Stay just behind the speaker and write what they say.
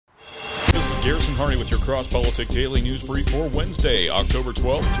Garrison Hardy with your Cross Politic Daily News Brief for Wednesday, October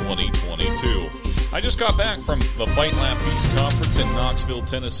 12th, 2022. I just got back from the Fight Laugh Feast conference in Knoxville,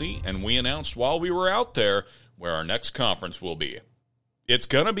 Tennessee, and we announced while we were out there where our next conference will be. It's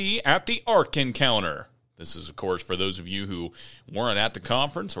going to be at the Ark Encounter. This is, of course, for those of you who weren't at the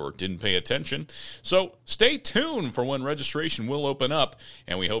conference or didn't pay attention. So stay tuned for when registration will open up,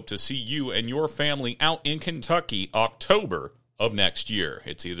 and we hope to see you and your family out in Kentucky October of next year.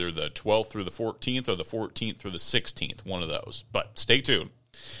 It's either the 12th through the 14th or the 14th through the 16th, one of those. But stay tuned.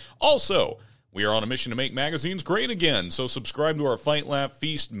 Also, we are on a mission to make magazines great again, so subscribe to our Fight Laugh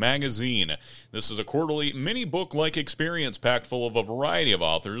Feast magazine. This is a quarterly mini-book-like experience packed full of a variety of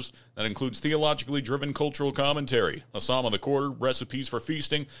authors that includes theologically driven cultural commentary, a psalm of the quarter, recipes for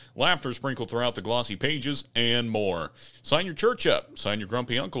feasting, laughter sprinkled throughout the glossy pages, and more. Sign your church up, sign your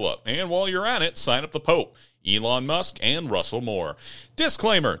grumpy uncle up, and while you're at it, sign up the Pope, Elon Musk, and Russell Moore.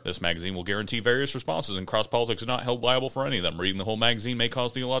 Disclaimer, this magazine will guarantee various responses, and Cross Politics is not held liable for any of them. Reading the whole magazine may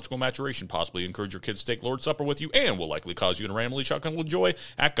cause theological maturation, possibly encourage your kids to take Lord's Supper with you, and will likely cause you to randomly chuckle with joy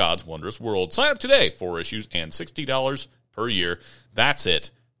at God's wondrous world. Sign up today, 4 issues and $60 per year. That's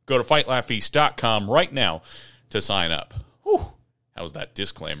it. Go to fightlaughfeast.com right now to sign up. Whew. How was that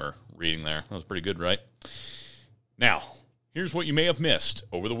disclaimer reading there? That was pretty good, right? Now, here's what you may have missed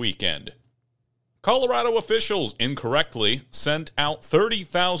over the weekend. Colorado officials incorrectly sent out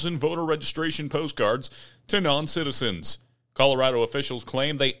 30,000 voter registration postcards to non-citizens. Colorado officials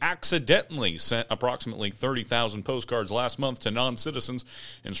claim they accidentally sent approximately 30,000 postcards last month to non-citizens,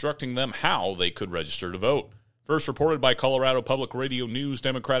 instructing them how they could register to vote. First reported by Colorado Public Radio News,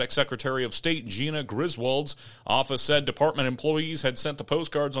 Democratic Secretary of State Gina Griswold's office said department employees had sent the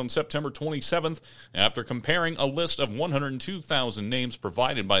postcards on September 27th after comparing a list of 102,000 names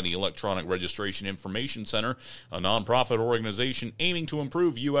provided by the Electronic Registration Information Center, a nonprofit organization aiming to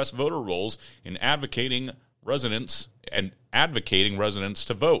improve U.S. voter rolls in advocating residents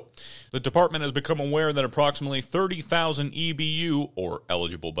to vote. The department has become aware that approximately 30,000 EBU, or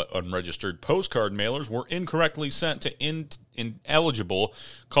eligible but unregistered postcard mailers, were incorrectly sent to ineligible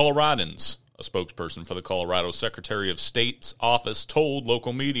Coloradans. A spokesperson for the Colorado Secretary of State's office told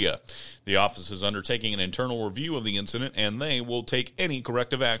local media. The office is undertaking an internal review of the incident, and they will take any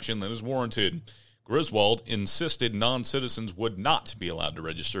corrective action that is warranted. Griswold insisted non-citizens would not be allowed to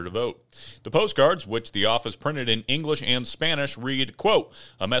register to vote. The postcards, which the office printed in English and Spanish, read, quote,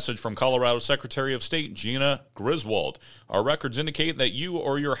 a message from Colorado Secretary of State Gina Griswold. Our records indicate that you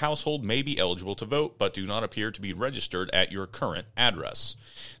or your household may be eligible to vote, but do not appear to be registered at your current address.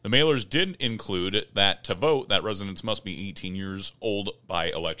 The mailers did include that to vote, that residents must be 18 years old by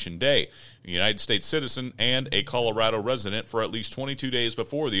Election Day, a United States citizen, and a Colorado resident for at least 22 days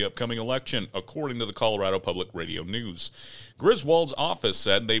before the upcoming election, according to the Colorado Public Radio News. Griswold's office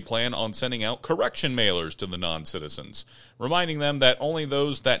said they plan on sending out correction mailers to the non-citizens, reminding them that only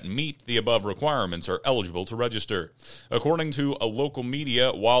those that meet the above requirements are eligible to register. According to a local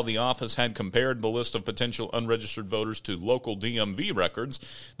media, while the office had compared the list of potential unregistered voters to local DMV records,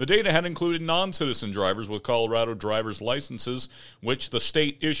 the data had included non-citizen drivers with Colorado driver's licenses, which the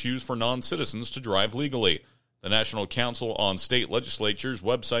state issues for non-citizens to drive legally. The National Council on State Legislatures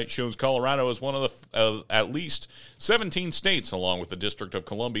website shows Colorado as one of the at least 17 states, along with the District of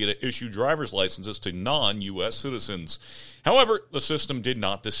Columbia, to issue driver's licenses to non-U.S. citizens. However, the system did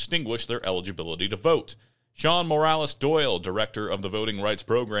not distinguish their eligibility to vote. Sean Morales Doyle, director of the Voting Rights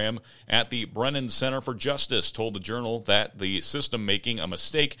Program at the Brennan Center for Justice, told the Journal that the system making a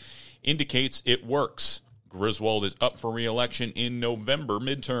mistake indicates it works. Griswold is up for re-election in November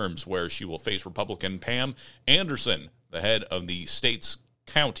midterms, where she will face Republican Pam Anderson, the head of the state's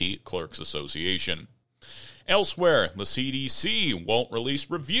County Clerks Association. Elsewhere, the CDC won't release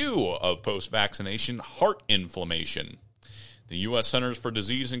review of post-vaccination heart inflammation. The U.S. Centers for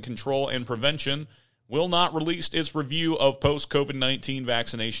Disease and Control and Prevention will not release its review of post-COVID-19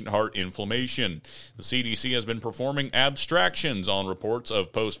 vaccination heart inflammation. The CDC has been performing abstractions on reports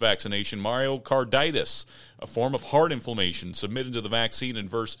of post-vaccination myocarditis, a form of heart inflammation submitted to the Vaccine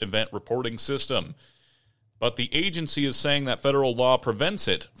Adverse Event Reporting System. But the agency is saying that federal law prevents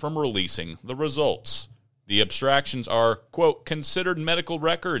it from releasing the results. The abstractions are, quote, considered medical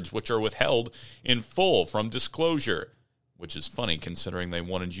records, which are withheld in full from disclosure. Which is funny considering they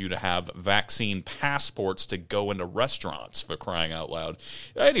wanted you to have vaccine passports to go into restaurants, for crying out loud.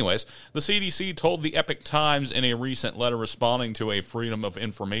 Anyways, the CDC told the Epoch Times in a recent letter responding to a Freedom of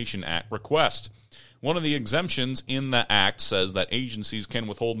Information Act request. One of the exemptions in the act says that agencies can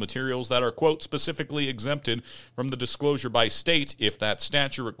withhold materials that are, quote, specifically exempted from the disclosure by state if that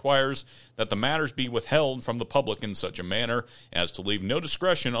statute requires that the matters be withheld from the public in such a manner as to leave no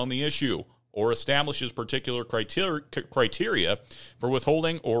discretion on the issue, or establishes particular criteria for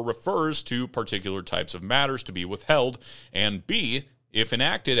withholding or refers to particular types of matters to be withheld, and B, if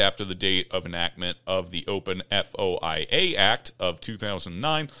enacted after the date of enactment of the Open FOIA Act of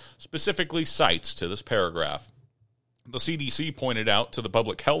 2009, specifically cites to this paragraph. The CDC pointed out to the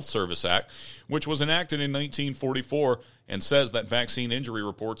Public Health Service Act, which was enacted in 1944, and says that vaccine injury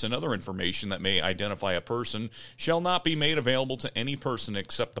reports and other information that may identify a person shall not be made available to any person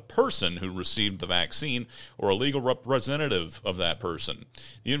except the person who received the vaccine or a legal representative of that person.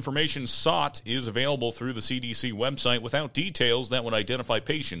 The information sought is available through the CDC website without details that would identify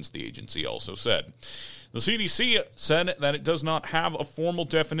patients, the agency also said. The CDC said that it does not have a formal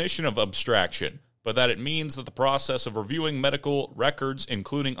definition of abstraction, but that it means that the process of reviewing medical records,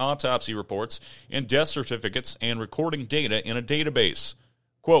 including autopsy reports and death certificates, and recording data in a database.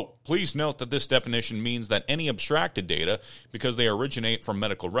 Quote, please note that this definition means that any abstracted data, because they originate from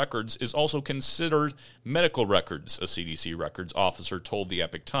medical records, is also considered medical records, a CDC records officer told the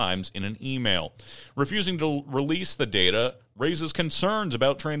Epoch Times in an email. Refusing to release the data raises concerns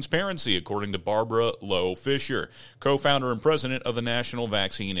about transparency, according to Barbara Lowe Fisher, co-founder and president of the National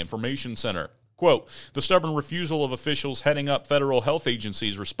Vaccine Information Center. Quote, the stubborn refusal of officials heading up federal health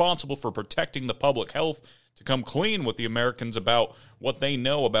agencies responsible for protecting the public health to come clean with the Americans about what they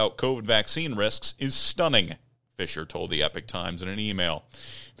know about COVID vaccine risks is stunning, Fisher told the Epoch Times in an email.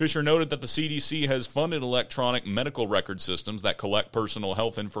 Fisher noted that the CDC has funded electronic medical record systems that collect personal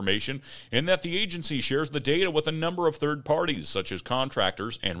health information and that the agency shares the data with a number of third parties, such as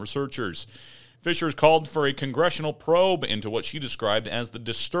contractors and researchers. Fisher's called for a congressional probe into what she described as the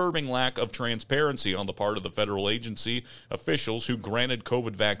disturbing lack of transparency on the part of the federal agency officials who granted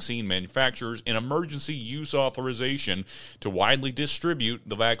COVID vaccine manufacturers an emergency use authorization to widely distribute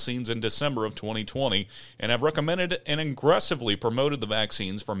the vaccines in December of 2020 and have recommended and aggressively promoted the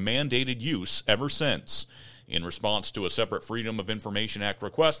vaccines for mandated use ever since. In response to a separate Freedom of Information Act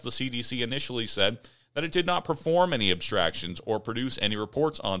request, the CDC initially said that it did not perform any abstractions or produce any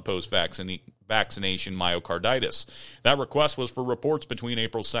reports on post-vaccination myocarditis. That request was for reports between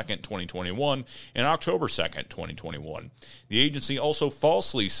April 2, 2021 and October 2, 2021. The agency also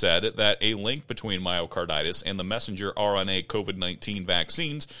falsely said that a link between myocarditis and the messenger RNA COVID-19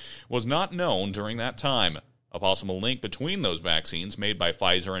 vaccines was not known during that time. A possible link between those vaccines made by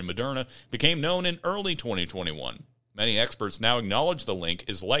Pfizer and Moderna became known in early 2021. Many experts now acknowledge the link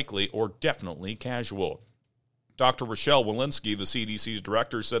is likely or definitely casual. Dr. Rochelle Walensky, the CDC's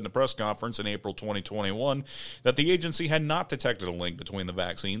director, said in a press conference in April 2021 that the agency had not detected a link between the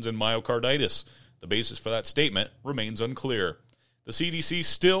vaccines and myocarditis. The basis for that statement remains unclear. The CDC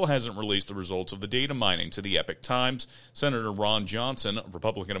still hasn't released the results of the data mining to the Epoch Times, Senator Ron Johnson, a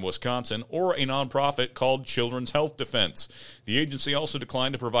Republican of Wisconsin, or a nonprofit called Children's Health Defense. The agency also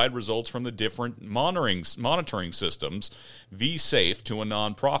declined to provide results from the different monitoring systems, vSafe, to a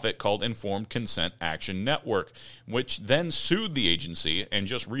nonprofit called Informed Consent Action Network, which then sued the agency and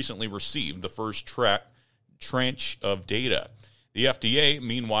just recently received the first tranche of data. The FDA,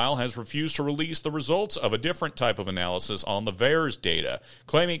 meanwhile, has refused to release the results of a different type of analysis on the VAERS data,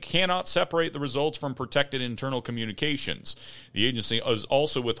 claiming it cannot separate the results from protected internal communications. The agency is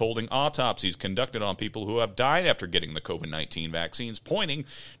also withholding autopsies conducted on people who have died after getting the COVID-19 vaccines, pointing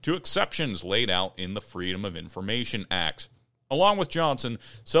to exceptions laid out in the Freedom of Information Act. Along with Johnson,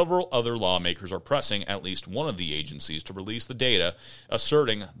 several other lawmakers are pressing at least one of the agencies to release the data,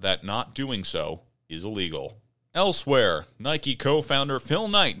 asserting that not doing so is illegal. Elsewhere, Nike co-founder Phil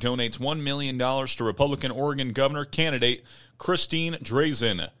Knight donates $1 million to Republican Oregon governor candidate Christine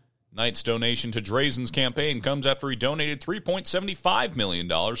Drazan. Knight's donation to Drazan's campaign comes after he donated $3.75 million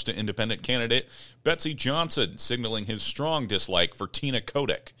to independent candidate Betsy Johnson, signaling his strong dislike for Tina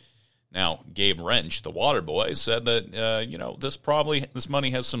Kotek. Now, Gabe Wrench, the water boy, said that, this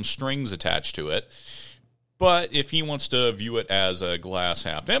money has some strings attached to it. But if he wants to view it as a glass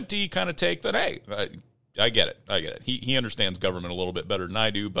half empty kind of take, then hey, I get it. He understands government a little bit better than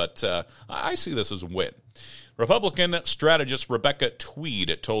I do, but I see this as a win. Republican strategist Rebecca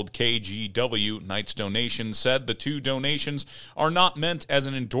Tweed told KGW Knight's donation said the two donations are not meant as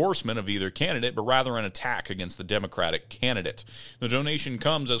an endorsement of either candidate, but rather an attack against the Democratic candidate. The donation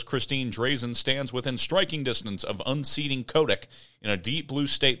comes as Christine Drazan stands within striking distance of unseating Kotek in a deep blue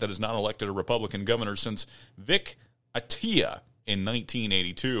state that has not elected a Republican governor since Vic Atia in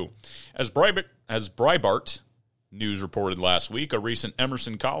 1982. As Breitbart News reported last week, a recent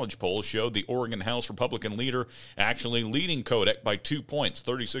Emerson College poll showed the Oregon House Republican leader actually leading Kotek by 2 points,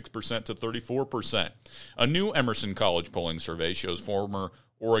 36% to 34%. A new Emerson College polling survey shows former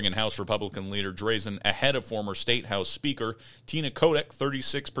Oregon House Republican leader Drazen ahead of former State House Speaker Tina Kotek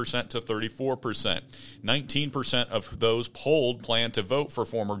 36% to 34%. 19% of those polled plan to vote for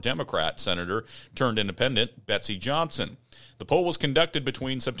former Democrat Senator turned independent Betsy Johnson. The poll was conducted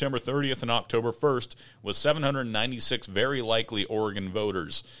between September 30th and October 1st with 796 very likely Oregon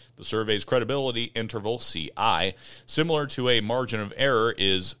voters. The survey's credibility interval, CI, similar to a margin of error,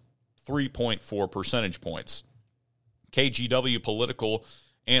 is 3.4 percentage points. KGW political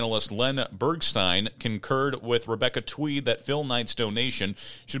analyst Len Bergstein concurred with Rebecca Tweed that Phil Knight's donation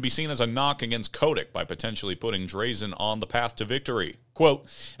should be seen as a knock against Kotek by potentially putting Drazen on the path to victory. Quote,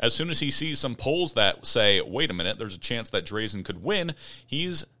 as soon as he sees some polls that say, wait a minute, there's a chance that Drazen could win,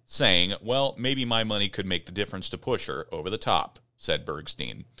 he's saying, well, maybe my money could make the difference to push her over the top, said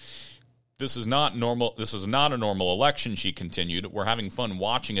Bergstein. This is not normal. This is not a normal election, she continued. We're having fun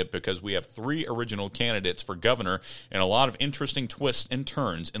watching it because we have 3 original candidates for governor and a lot of interesting twists and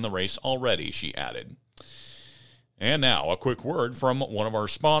turns in the race already, she added. And now, a quick word from one of our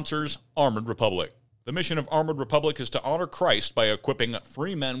sponsors, Armored Republic. The mission of Armored Republic is to honor Christ by equipping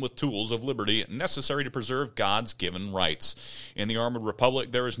free men with tools of liberty necessary to preserve God's given rights. In the Armored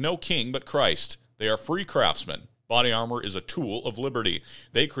Republic, there is no king but Christ. They are free craftsmen. Body armor is a tool of liberty.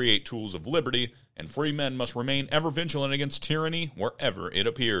 They create tools of liberty, and free men must remain ever vigilant against tyranny wherever it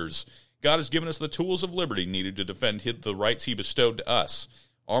appears. God has given us the tools of liberty needed to defend the rights he bestowed to us.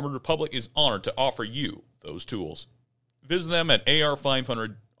 Armored Republic is honored to offer you those tools. Visit them at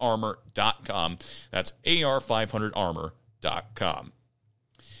ar500armor.com. That's ar500armor.com.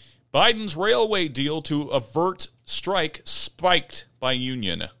 Biden's railway deal to avert strike spiked by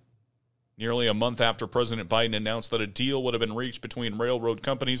union. Nearly a month after President Biden announced that a deal would have been reached between railroad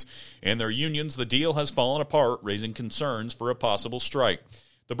companies and their unions, the deal has fallen apart, raising concerns for a possible strike.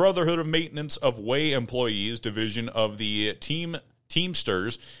 The Brotherhood of Maintenance of Way Employees division of the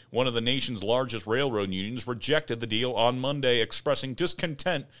Teamsters, one of the nation's largest railroad unions, rejected the deal on Monday, expressing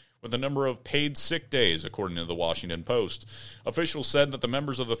discontent with the number of paid sick days, according to the Washington Post. Officials said that the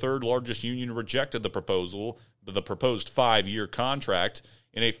members of the third largest union rejected the proposed 5-year contract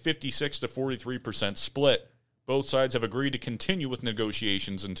in a 56 to 43% split. Both sides have agreed to continue with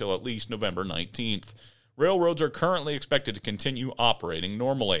negotiations until at least November 19th. Railroads are currently expected to continue operating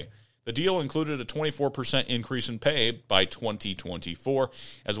normally. The deal included a 24% increase in pay by 2024,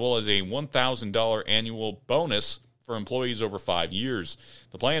 as well as a $1,000 annual bonus for employees over 5 years.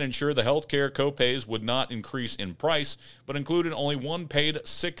 The plan ensured the health care copays would not increase in price, but included only 1 paid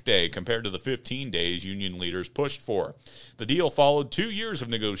sick day compared to the 15 days union leaders pushed for. The deal followed 2 years of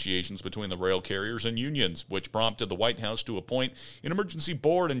negotiations between the rail carriers and unions, which prompted the White House to appoint an emergency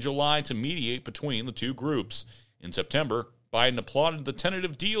board in July to mediate between the two groups. In September, Biden applauded the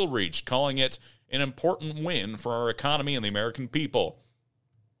tentative deal reached, calling it an important win for our economy and the American people.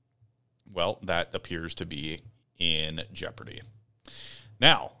 Well, that appears to be in jeopardy.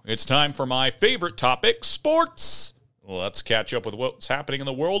 Now, it's time for my favorite topic, sports. Let's catch up with what's happening in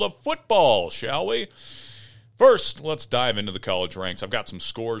the world of football, shall we? First, let's dive into the college ranks. I've got some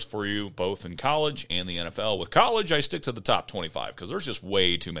scores for you, both in college and the NFL. With college, I stick to the top 25 because there's just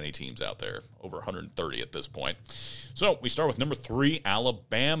way too many teams out there, over 130 at this point. So we start with number 3,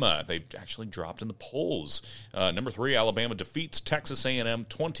 Alabama. They've actually dropped in the polls. Number 3, Alabama defeats Texas A&M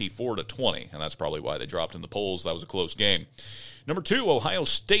 24-20, and that's probably why they dropped in the polls. That was a close game. Number 2, Ohio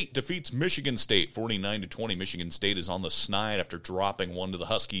State defeats Michigan State 49-20. Michigan State is on the snide after dropping one to the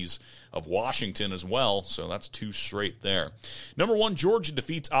Huskies of Washington as well, so that's 2 straight there. Number 1, Georgia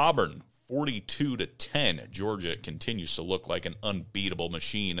defeats Auburn 42-10. Georgia continues to look like an unbeatable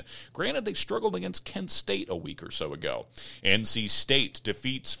machine. Granted, they struggled against Kent State a week or so ago. NC State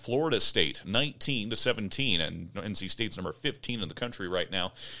defeats Florida State 19-17, and NC State's number 15 in the country right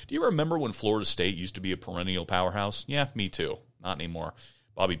now. Do you remember when Florida State used to be a perennial powerhouse? Yeah, me too. Not anymore.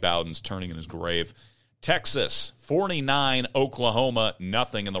 Bobby Bowden's turning in his grave. Texas, 49, Oklahoma,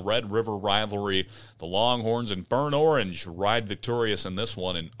 nothing in the Red River rivalry. The Longhorns and Burnt Orange ride victorious in this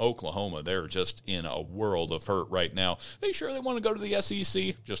one in Oklahoma. They're just in a world of hurt right now. They sure they want to go to the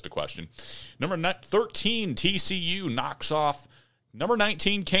SEC? Just a question. Number 13, TCU knocks off number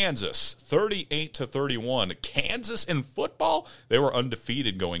 19, Kansas, 38-31. Kansas in football? They were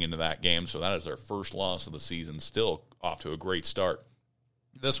undefeated going into that game, so that is their first loss of the season. Still off to a great start.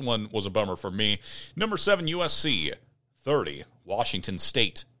 This one was a bummer for me. Number 7, USC, 30. Washington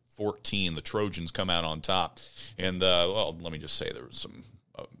State, 14. The Trojans come out on top. And, let me just say there was some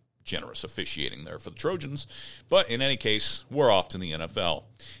generous officiating there for the Trojans. But in any case, we're off to the NFL.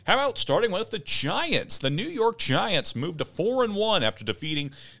 How about starting with the Giants? The New York Giants moved to 4-1 after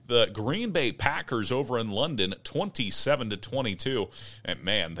defeating the Green Bay Packers over in London 27-22. And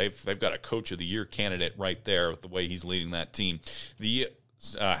man, they've got a Coach of the Year candidate right there with the way he's leading that team.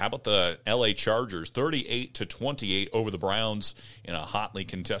 How about the LA Chargers, 38-28 over the Browns in a hotly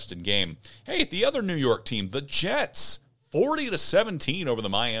contested game. Hey, the other New York team, the Jets, 40-17 over the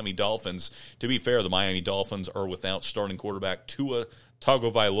Miami Dolphins. To be fair, the Miami Dolphins are without starting quarterback Tua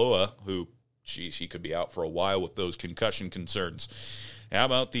Tagovailoa, who, geez, he could be out for a while with those concussion concerns. How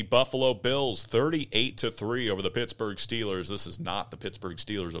about the Buffalo Bills, 38-3 over the Pittsburgh Steelers? This is not the Pittsburgh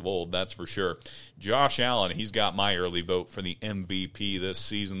Steelers of old, that's for sure. Josh Allen, he's got my early vote for the MVP this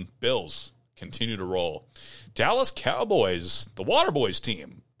season. Bills continue to roll. Dallas Cowboys, the Waterboys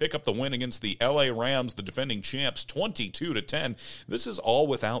team, pick up the win against the LA Rams, the defending champs, 22-10. This is all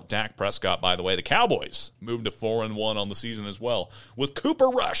without Dak Prescott, by the way. The Cowboys moved to 4-1 on the season as well, with Cooper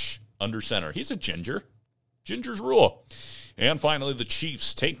Rush under center. He's a ginger. Gingers rule. And finally, the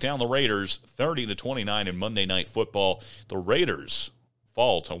Chiefs take down the Raiders 30-29 in Monday Night Football. The Raiders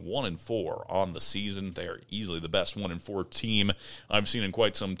fall to 1-4 on the season. They are easily the best 1-4 team I've seen in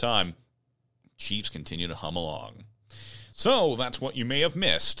quite some time. Chiefs continue to hum along. So that's what you may have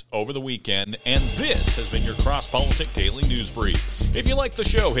missed over the weekend, and this has been your Cross Politic Daily News Brief. If you like the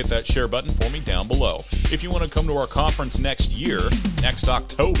show, hit that share button for me down below. If you want to come to our conference next year, next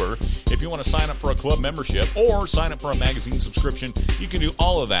October, if you want to sign up for a club membership or sign up for a magazine subscription, you can do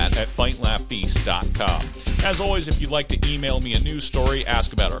all of that at fightlaughfeast.com. As always, if you'd like to email me a news story,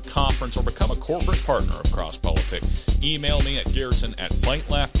 ask about our conference, or become a corporate partner of Cross Politic, email me at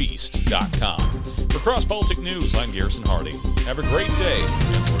garrison@fightlaughfeast.com. For Cross Politic News, I'm Garrison Hardy. Have a great day,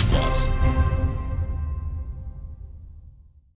 and Lord bless.